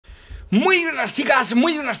Muy buenas chicas,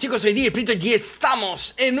 muy buenas chicos, soy Djprieto y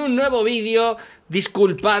estamos en un nuevo vídeo.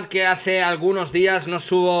 Disculpad que hace algunos días no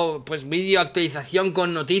subo pues vídeo actualización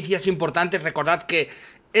con noticias importantes. Recordad que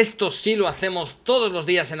esto sí lo hacemos todos los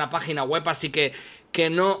días en la página web, así que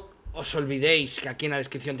no os olvidéis que aquí en la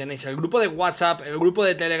descripción tenéis el grupo de WhatsApp, el grupo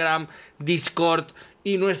de Telegram, Discord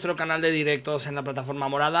y nuestro canal de directos en la plataforma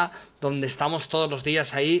morada, donde estamos todos los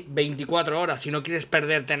días ahí 24 horas. Si no quieres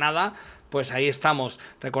perderte nada, pues ahí estamos.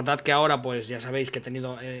 Recordad que ahora pues ya sabéis que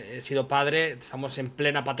he sido padre, estamos en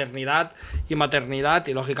plena paternidad y maternidad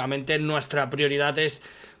y lógicamente nuestra prioridad es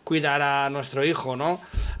cuidar a nuestro hijo, ¿no?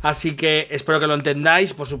 Así que espero que lo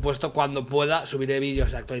entendáis. Por supuesto, cuando pueda subiré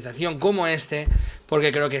vídeos de actualización como este,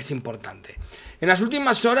 porque creo que es importante. En las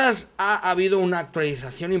últimas horas ha habido una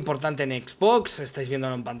actualización importante en Xbox, estáis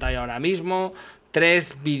viéndolo en pantalla ahora mismo.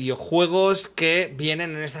 3 videojuegos que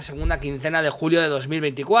vienen en esta segunda quincena de julio de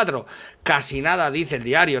 2024. Casi nada dice el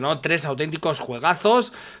diario, ¿no? 3 auténticos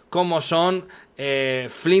juegazos como son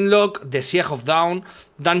Flintlock, The Siege of Dawn,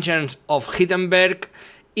 Dungeons of Hittenberg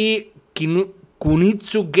y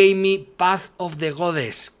Kunitsu Gaming Path of the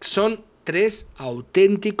Goddess. Son 3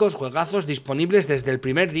 auténticos juegazos disponibles desde el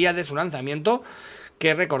primer día de su lanzamiento,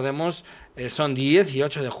 que recordemos son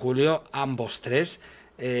 18 de julio ambos 3.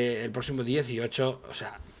 El próximo 18, o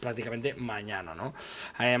sea, prácticamente mañana, ¿no?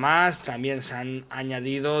 Además, también se han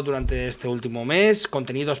añadido durante este último mes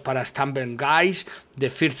contenidos para Stumble Guys,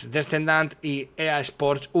 The First Descendant y EA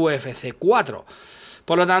Sports UFC 4.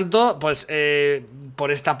 Por lo tanto, pues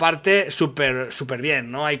por esta parte, súper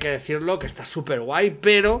bien, ¿no? Hay que decirlo, que está súper guay,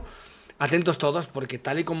 pero atentos todos, porque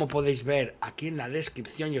tal y como podéis ver aquí en la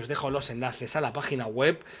descripción, y os dejo los enlaces a la página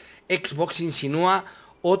web, Xbox insinúa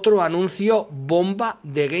otro anuncio bomba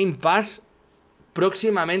de Game Pass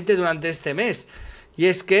próximamente durante este mes. Y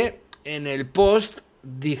es que en el post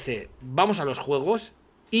dice: vamos a los juegos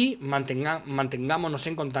y mantengámonos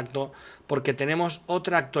en contacto, porque tenemos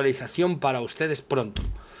otra actualización para ustedes pronto.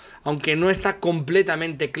 Aunque no está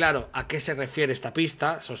completamente claro a qué se refiere esta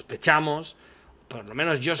pista, sospechamos, por lo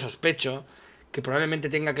menos yo sospecho, que probablemente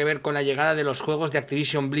tenga que ver con la llegada de los juegos de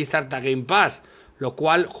Activision Blizzard a Game Pass, lo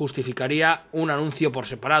cual justificaría un anuncio por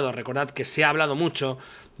separado. Recordad que se ha hablado mucho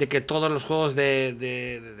de que todos los juegos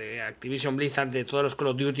de Activision Blizzard, de todos los Call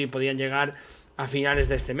of Duty, podían llegar a finales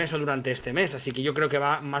de este mes o durante este mes, así que yo creo que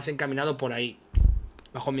va más encaminado por ahí,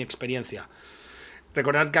 bajo mi experiencia.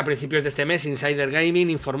 Recordad que a principios de este mes Insider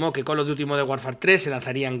Gaming informó que Call of Duty Modern Warfare 3 se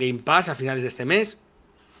lanzaría en Game Pass a finales de este mes,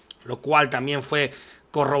 lo cual también fue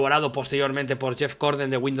corroborado posteriormente por Jeff Corden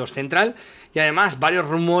de Windows Central. Y además varios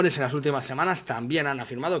rumores en las últimas semanas también han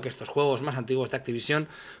afirmado que estos juegos más antiguos de Activision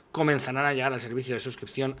comenzarán a llegar al servicio de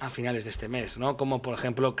suscripción a finales de este mes, ¿no? Como por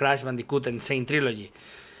ejemplo Crash Bandicoot Insane Trilogy.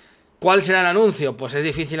 ¿Cuál será el anuncio? Pues es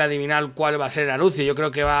difícil adivinar cuál va a ser el anuncio. Yo creo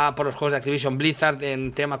que va por los juegos de Activision Blizzard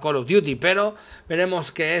en tema Call of Duty, pero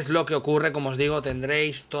veremos qué es lo que ocurre. Como os digo,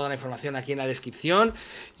 tendréis toda la información aquí en la descripción.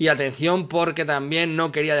 Y atención, porque también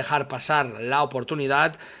no quería dejar pasar la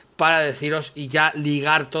oportunidad para deciros y ya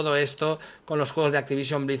ligar todo esto con los juegos de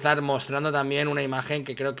Activision Blizzard, mostrando también una imagen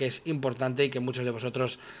que creo que es importante y que muchos de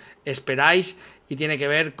vosotros esperáis, y tiene que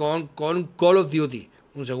ver con Call of Duty.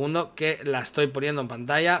 Un segundo, que la estoy poniendo en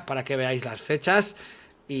pantalla para que veáis las fechas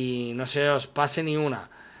y no se os pase ni una.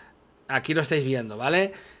 Aquí lo estáis viendo,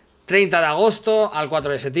 ¿vale? 30 de agosto al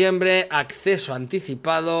 4 de septiembre, acceso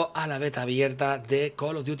anticipado a la beta abierta de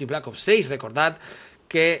Call of Duty Black Ops 6. Recordad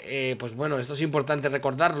que, pues bueno, esto es importante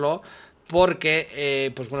recordarlo,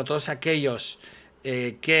 porque, pues bueno, todos aquellos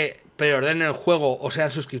que preordenen el juego o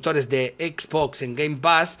sean suscriptores de Xbox en Game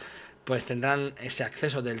Pass, pues tendrán ese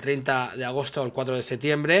acceso del 30 de agosto al 4 de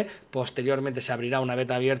septiembre. Posteriormente se abrirá una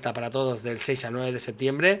beta abierta para todos del 6 al 9 de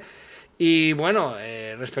septiembre. Y bueno,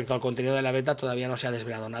 respecto al contenido de la beta todavía no se ha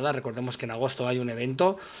desvelado nada. Recordemos que en agosto hay un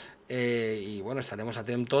evento y bueno, estaremos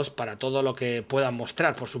atentos para todo lo que puedan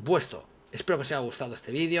mostrar, por supuesto. Espero que os haya gustado este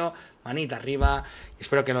vídeo, manita arriba, y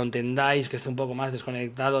espero que lo entendáis, que esté un poco más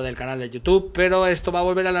desconectado del canal de YouTube, pero esto va a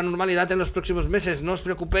volver a la normalidad en los próximos meses, no os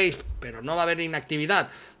preocupéis, pero no va a haber inactividad.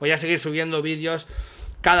 Voy a seguir subiendo vídeos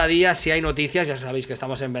cada día si hay noticias. Ya sabéis que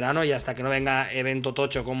estamos en verano y hasta que no venga evento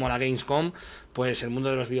tocho como la Gamescom, pues el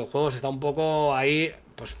mundo de los videojuegos está un poco ahí,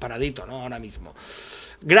 pues paradito, ¿no? Ahora mismo.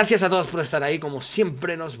 Gracias a todos por estar ahí, como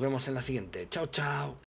siempre nos vemos en la siguiente. Chao, chao.